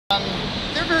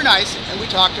They're very nice, and we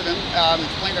talked to them,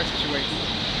 explained our situation.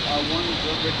 One was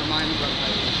real good to remind them about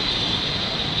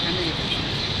pending eviction.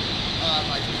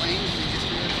 I explained the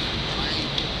history of my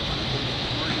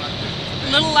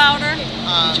a little louder.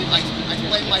 I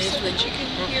explained my history so that you can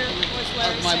hear what's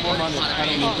of my mortgage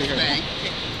modification bank.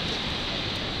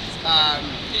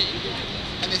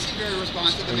 And they seem very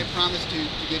responsive, and they promised to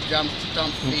give dump the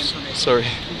information. Sorry.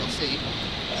 We'll see.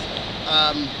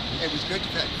 It was good to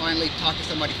finally talk to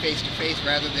somebody face to face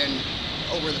rather than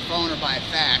over the phone or by a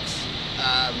fax,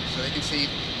 so they can see,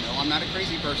 no, I'm not a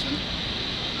crazy person.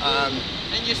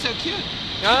 And you're so cute.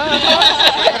 I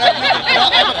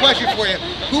have a question for you.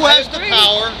 Who has the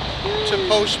power to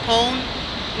postpone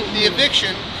the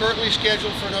eviction currently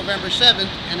scheduled for November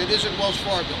 7th, and it isn't Wells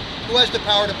Fargo? Who has the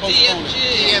power to postpone it?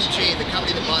 DMG, the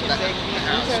company that bought the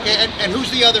house. Okay, and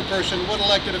who's the other person? What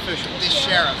elected official? The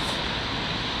sheriff.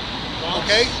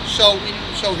 Okay, so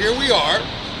here we are.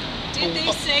 Did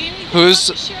they say anything about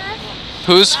the sheriff?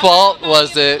 Whose fault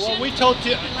was it? Well, we told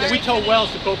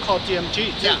Wells to go call DMG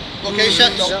too. Yeah. Okay,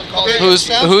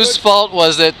 okay. Whose fault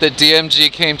was it that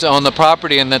DMG came to own the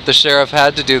property and that the sheriff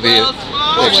had to do the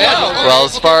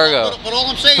Wells Fargo? But all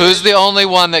I'm saying Who's the only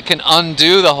one that can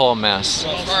undo the whole mess?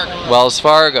 Wells Fargo. Wells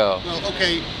Fargo. Well,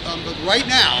 okay, but right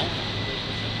now,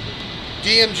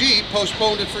 DMG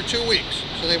postponed it for 2 weeks.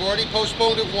 So they've already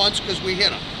postponed it once because we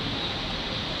hit them.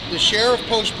 The sheriff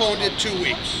postponed it 2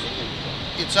 weeks.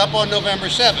 It's up on November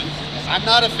 7th. I'm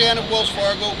not a fan of Wells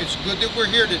Fargo. It's good that we're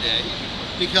here today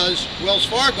because Wells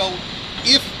Fargo,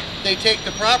 if they take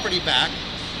the property back,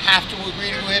 have to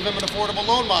agree to give them an affordable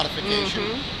loan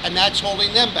modification, and that's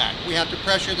holding them back. We have to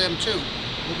pressure them too.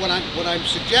 But what I'm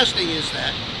suggesting is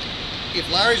that if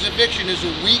Larry's eviction is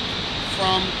a week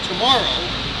from tomorrow,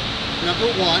 number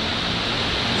one,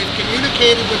 we've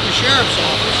communicated with the sheriff's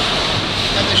office,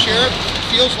 and the sheriff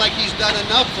feels like he's done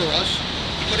enough for us,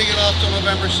 putting it off till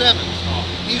November 7th.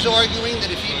 He's arguing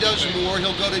that if he does more,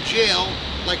 he'll go to jail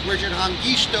like Richard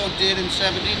Hongisto did in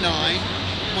 '79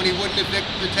 when he wouldn't evict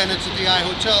the tenants at the I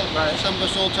Hotel. Right. Some of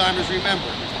us old-timers remember.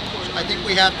 So I think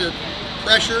we have to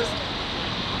pressure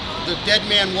the dead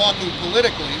man walking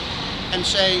politically and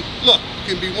say, look,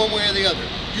 it can be one way or the other.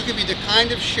 You can be the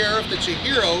kind of sheriff that's a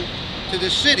hero to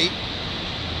this city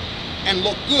and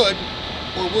look good,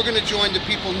 or we're going to join the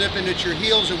people nipping at your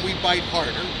heels and we bite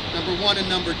harder, number one. And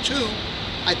number two,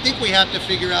 I think we have to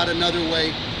figure out another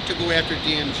way to go after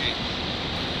DMG.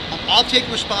 I'll take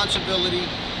responsibility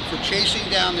for chasing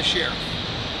down the sheriff.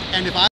 And if I